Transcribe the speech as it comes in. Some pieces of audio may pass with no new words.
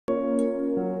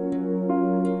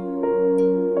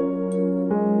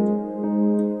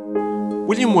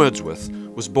William Wordsworth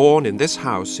was born in this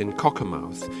house in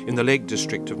Cockermouth in the Lake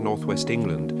District of northwest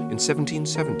England in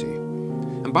 1770,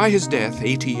 and by his death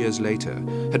 80 years later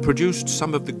had produced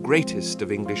some of the greatest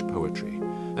of English poetry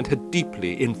and had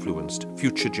deeply influenced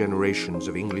future generations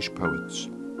of English poets.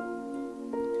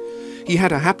 He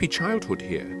had a happy childhood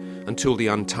here until the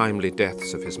untimely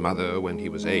deaths of his mother when he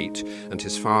was 8 and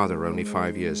his father only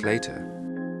 5 years later.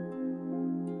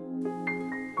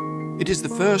 It is the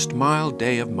first mild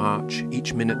day of March,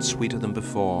 each minute sweeter than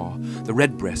before. The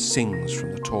redbreast sings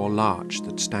from the tall larch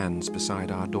that stands beside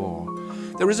our door.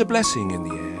 There is a blessing in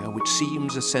the air which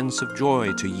seems a sense of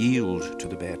joy to yield to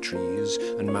the bare trees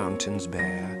and mountains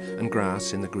bare and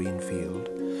grass in the green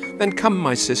field. Then come,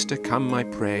 my sister, come, I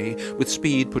pray, with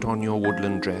speed put on your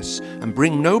woodland dress, and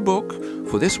bring no book,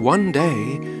 for this one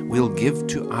day we'll give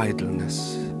to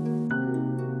idleness.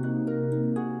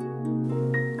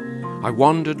 I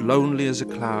wandered lonely as a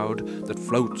cloud that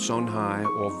floats on high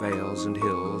o'er vales and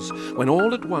hills, when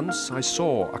all at once I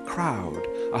saw a crowd,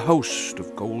 a host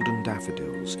of golden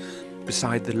daffodils,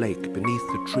 beside the lake, beneath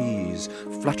the trees,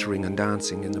 fluttering and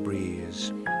dancing in the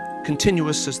breeze.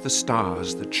 Continuous as the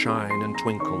stars that shine and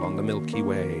twinkle on the Milky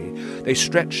Way, they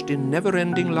stretched in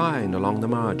never-ending line along the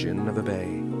margin of a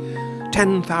bay.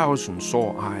 10,000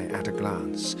 saw I at a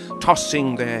glance,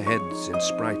 tossing their heads in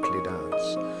sprightly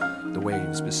dance. The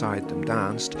waves beside them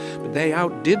danced, but they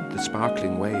outdid the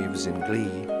sparkling waves in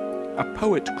glee. A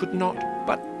poet could not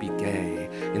but be gay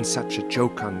in such a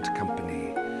jocund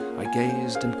company. I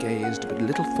gazed and gazed, but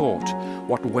little thought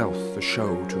what wealth the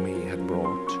show to me had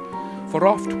brought. For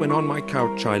oft when on my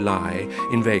couch I lie,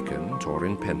 in vacant or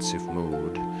in pensive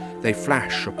mood, they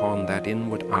flash upon that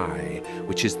inward eye,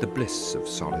 which is the bliss of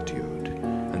solitude.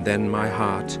 And then my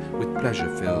heart with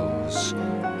pleasure fills,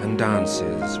 and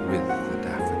dances with the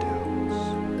daffodils.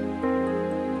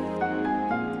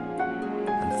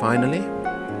 And finally,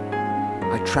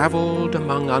 I travelled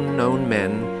among unknown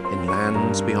men in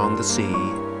lands beyond the sea,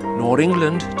 nor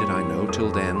England did I know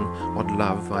till then what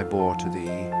love I bore to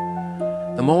thee.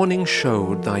 The morning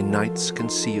showed thy nights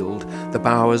concealed, the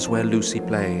bowers where Lucy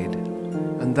played,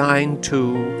 and thine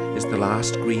too is the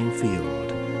last green field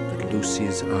that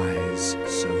Lucy's eyes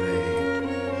surveyed.